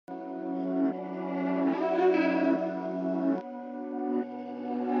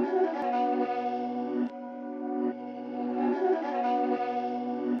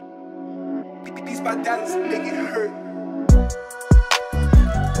by Dallas, make it hurt.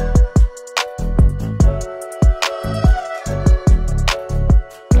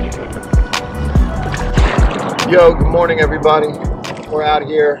 Yo, good morning everybody. We're out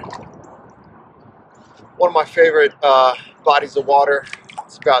here. One of my favorite bodies of water.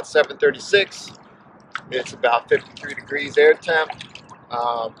 It's about 7:36. It's about 53 degrees air temp.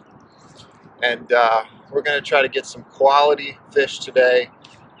 We're going to try to get some quality fish today.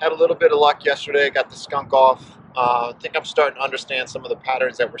 Had a little bit of luck yesterday, got the skunk off. I think I'm starting to understand some of the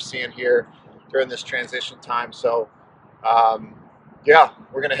patterns that we're seeing here during this transition time. So, yeah,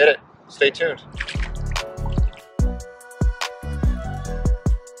 we're going to hit it. Stay tuned.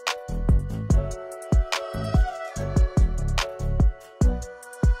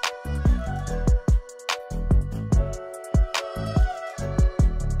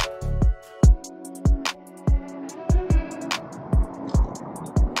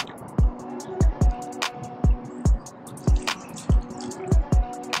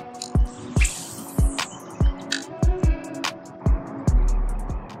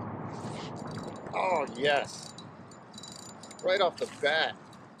 Oh yes, right off the bat,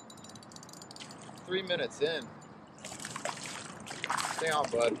 3 minutes in. Stay on,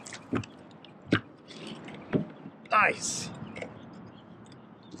 bud. Nice.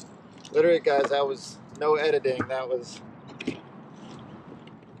 Literally, guys, that was no editing. That was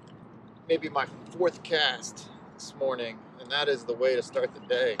maybe my 4th cast this morning, and that is the way to start the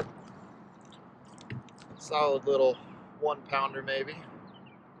day. Solid little 1-pounder maybe.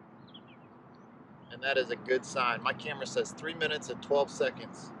 And that is a good sign. My camera says 3 minutes and 12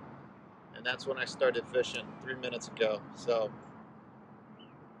 seconds. And that's when I started fishing 3 minutes ago. So,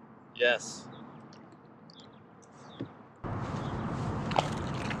 yes.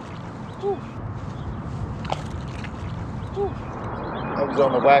 Whew. Whew. I was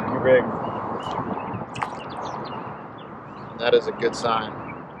on the Wacky Rig. And that is a good sign.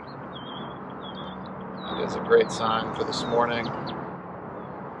 That is a great sign for this morning.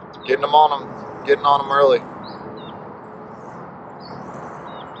 Getting them on them. Getting on them early.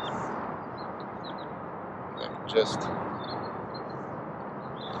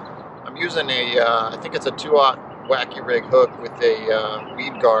 I'm using I think it's a 2/0 Wacky Rig hook with a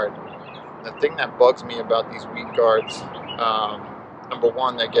weed guard. The thing that bugs me about these weed guards, number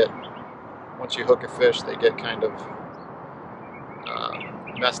one, once you hook a fish, they get kind of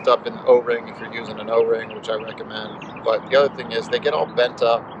messed up in the O-ring if you're using an O-ring, which I recommend. But the other thing is they get all bent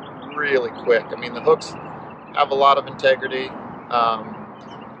up really quick. I mean, the hooks have a lot of integrity,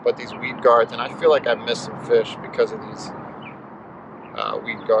 but these weed guards, and I feel like I missed some fish because of these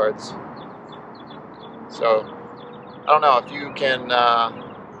weed guards. So I don't know if you can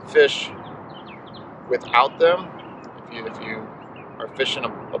fish without them. If you are fishing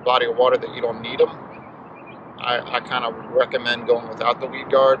a body of water that you don't need them, I kind of recommend going without the weed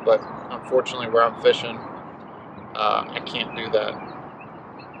guard. But unfortunately, where I'm fishing, I can't do that.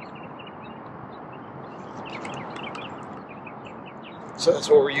 So that's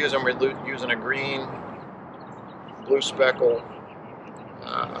what we're using. We're using a green, blue speckle,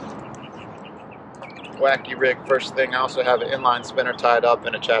 Wacky Rig first thing. I also have an inline spinner tied up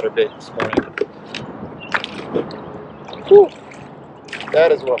and a chatterbait this morning. Whew.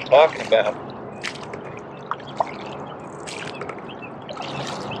 That is what I'm talking about.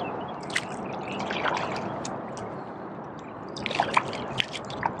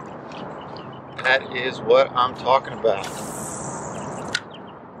 That is what I'm talking about.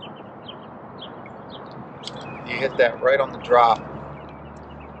 You hit that right on the drop.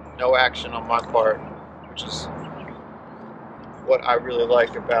 No action on my part, which is what I really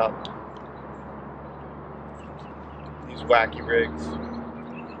like about these Wacky Rigs.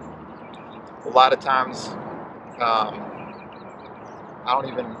 A lot of times, I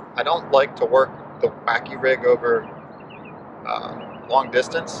don't like to work the Wacky Rig over long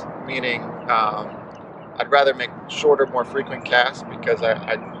distance, meaning I'd rather make shorter, more frequent casts, because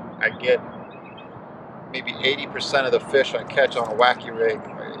I get maybe 80% of the fish I catch on a Wacky Rig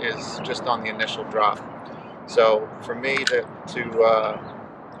is just on the initial drop. So for me to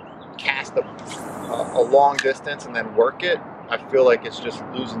cast a long distance and then work it, I feel like it's just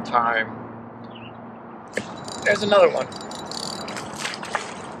losing time. There's another one.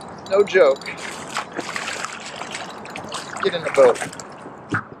 No joke. Get in the boat.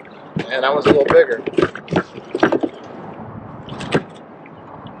 And that was a little bigger.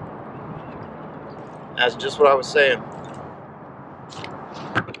 That's just what I was saying.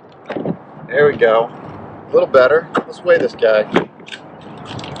 There we go. A little better. Let's weigh this guy.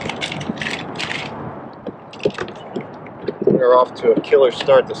 We're off to a killer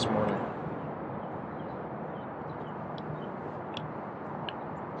start this morning.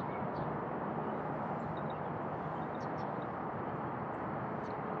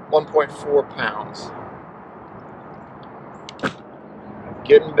 1.4 pounds.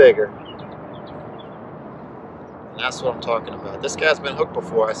 Getting bigger. And that's what I'm talking about. This guy's been hooked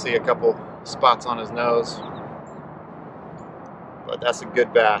before. I see a couple spots on his nose. But that's a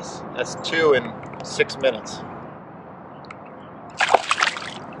good bass. That's 2 in 6 minutes.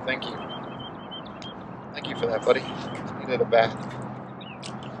 Thank you. Thank you for that, buddy. Needed a bath.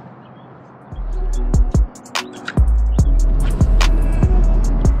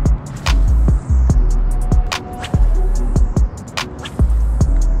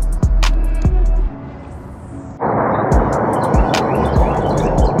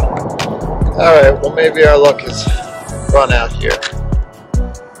 Alright, well maybe our luck has run out here.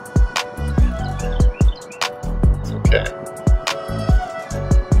 It's okay.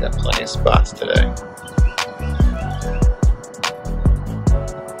 Got plenty of spots today.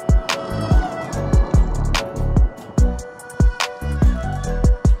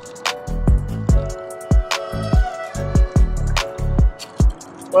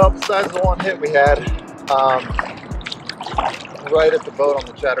 Well, besides the one hit we had, right at the boat on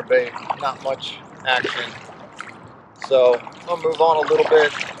the chatterbait, not much action. So I'll move on a little bit,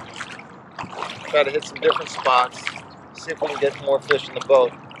 try to hit some different spots, see if we can get more fish in the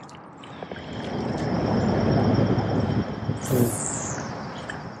boat.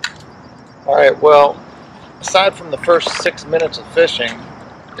 Alright, well, aside from the first 6 minutes of fishing,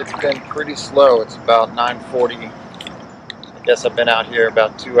 it's been pretty slow. It's about 9:40. I guess I've been out here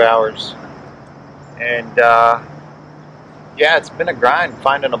about 2 hours. And yeah, it's been a grind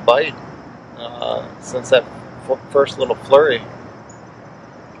finding a bite since that first little flurry.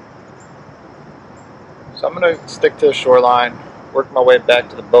 So I'm going to stick to the shoreline, work my way back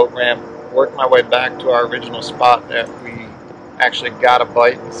to the boat ramp, work my way back to our original spot that we actually got a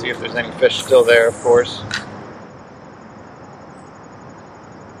bite, and see if there's any fish still there, of course.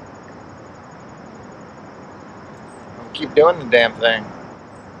 I'll keep doing the damn thing.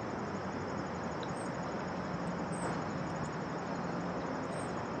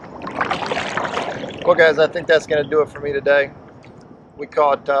 Well, guys, I think that's going to do it for me today. We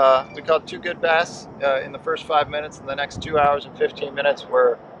caught 2 good bass in the first 5 minutes, and the next 2 hours and 15 minutes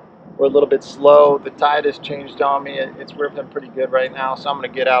were a little bit slow. The tide has changed on me. It's ripping pretty good right now, so I'm going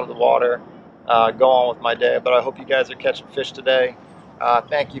to get out of the water, go on with my day. But I hope you guys are catching fish today.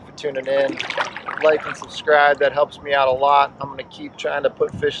 Thank you for tuning in. Like and subscribe. That helps me out a lot. I'm going to keep trying to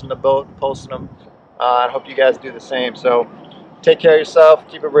put fish in the boat and posting them. I hope you guys do the same. So take care of yourself.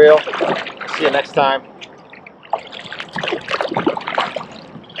 Keep it real. See you next time.